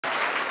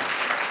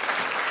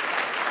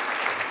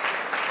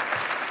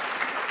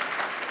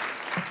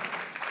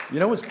You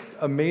know what's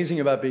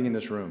amazing about being in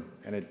this room,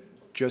 and it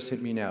just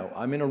hit me now,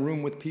 I'm in a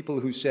room with people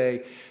who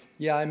say,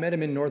 yeah, I met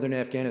him in northern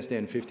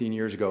Afghanistan 15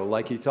 years ago,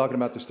 like he's talking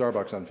about the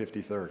Starbucks on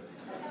 53rd.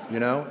 You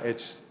know,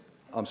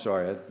 I'm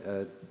sorry,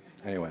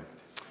 anyway.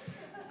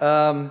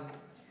 The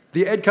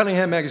Ed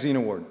Cunningham Magazine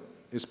Award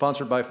is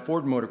sponsored by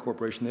Ford Motor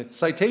Corporation. The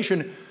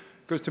citation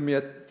goes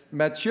to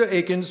Mathieu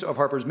Akins of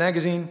Harper's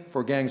Magazine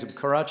for Gangs of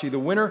Karachi. The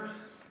winner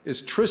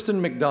is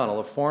Tristan McDonnell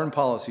of Foreign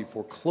Policy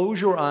for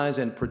Close Your Eyes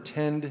and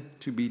Pretend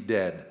to Be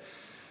Dead.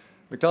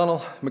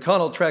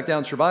 McConnell tracked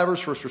down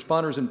survivors, first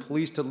responders, and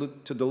police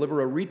to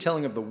deliver a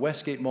retelling of the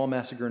Westgate Mall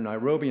massacre in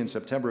Nairobi in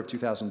September of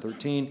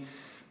 2013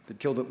 that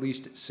killed at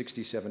least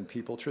 67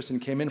 people. Tristan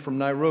came in from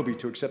Nairobi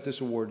to accept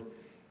this award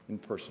in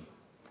person.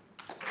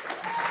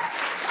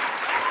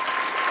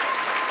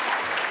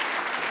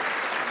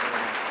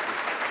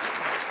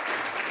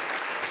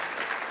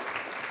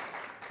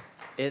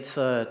 It's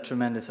a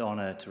tremendous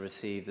honor to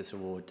receive this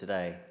award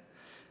today.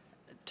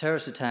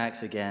 Terrorist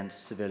attacks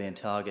against civilian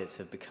targets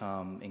have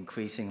become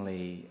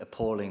increasingly,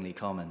 appallingly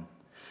common.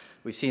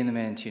 We've seen them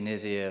in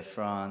Tunisia,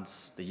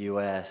 France, the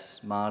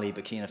US, Mali,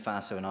 Burkina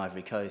Faso, and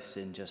Ivory Coast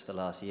in just the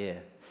last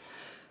year.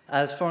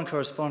 As foreign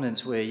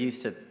correspondents, we're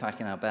used to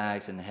packing our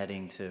bags and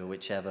heading to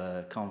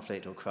whichever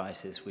conflict or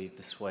crisis we've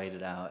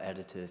persuaded our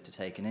editors to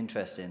take an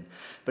interest in,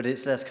 but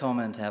it's less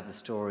common to have the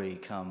story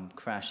come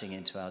crashing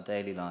into our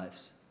daily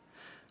lives.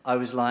 I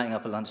was lighting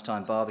up a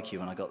lunchtime barbecue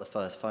when I got the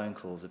first phone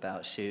calls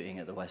about shooting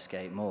at the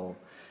Westgate Mall,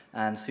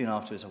 and soon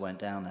afterwards I went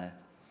down there.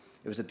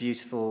 It was a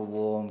beautiful,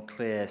 warm,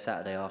 clear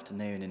Saturday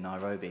afternoon in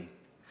Nairobi.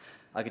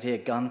 I could hear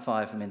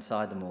gunfire from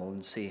inside the mall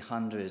and see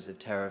hundreds of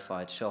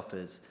terrified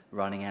shoppers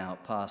running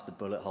out past the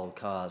bullet-hole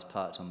cars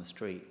parked on the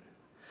street.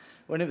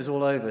 When it was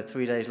all over,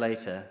 3 days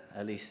later,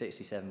 at least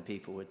 67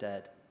 people were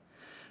dead.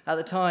 At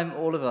the time,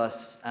 all of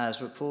us,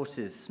 as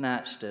reporters,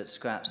 snatched at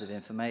scraps of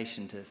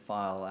information to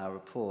file our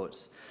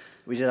reports.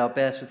 We did our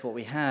best with what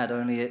we had,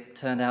 only it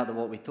turned out that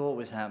what we thought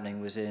was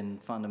happening was in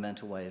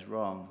fundamental ways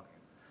wrong.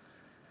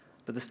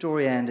 But the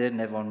story ended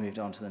and everyone moved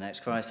on to the next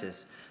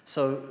crisis.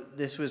 So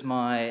this was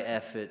my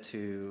effort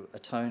to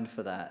atone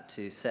for that,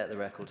 to set the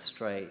record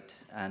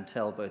straight and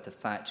tell both a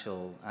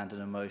factual and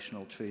an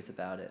emotional truth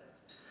about it.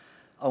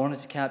 I wanted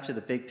to capture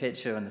the big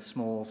picture and the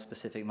small,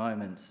 specific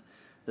moments,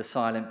 the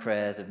silent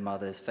prayers of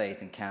mothers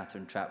Faith and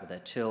Catherine trapped with their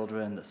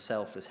children, the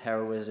selfless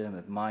heroism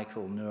of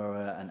Michael,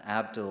 Noura, and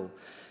Abdul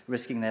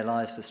risking their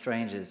lives for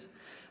strangers,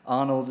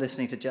 Arnold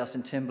listening to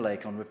Justin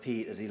Timberlake on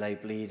repeat as he lay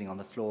bleeding on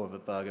the floor of a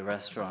burger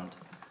restaurant,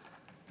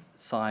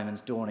 Simon's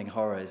dawning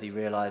horror as he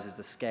realizes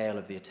the scale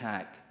of the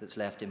attack that's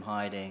left him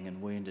hiding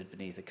and wounded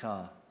beneath a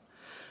car.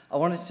 I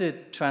wanted to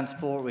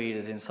transport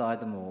readers inside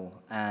the mall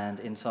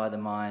and inside the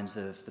minds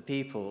of the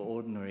people,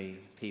 ordinary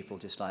people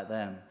just like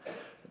them,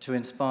 to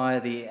inspire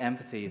the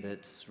empathy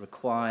that's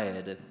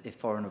required if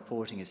foreign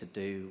reporting is to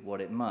do what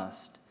it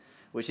must,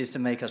 which is to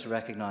make us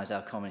recognize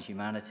our common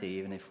humanity,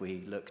 even if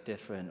we look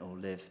different or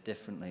live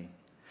differently.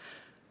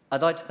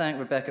 I'd like to thank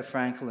Rebecca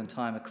Frankel and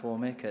Ty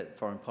McCormick at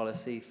Foreign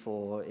Policy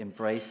for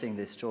embracing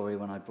this story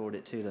when I brought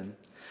it to them.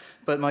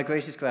 But my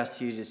greatest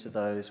gratitude is to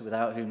those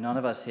without whom none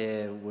of us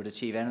here would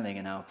achieve anything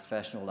in our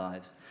professional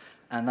lives,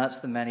 and that's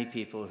the many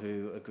people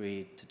who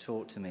agreed to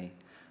talk to me,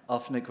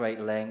 often at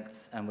great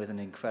length and with an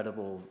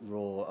incredible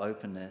raw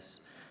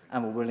openness,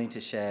 and were willing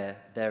to share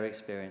their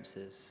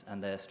experiences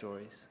and their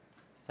stories.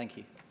 Thank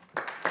you.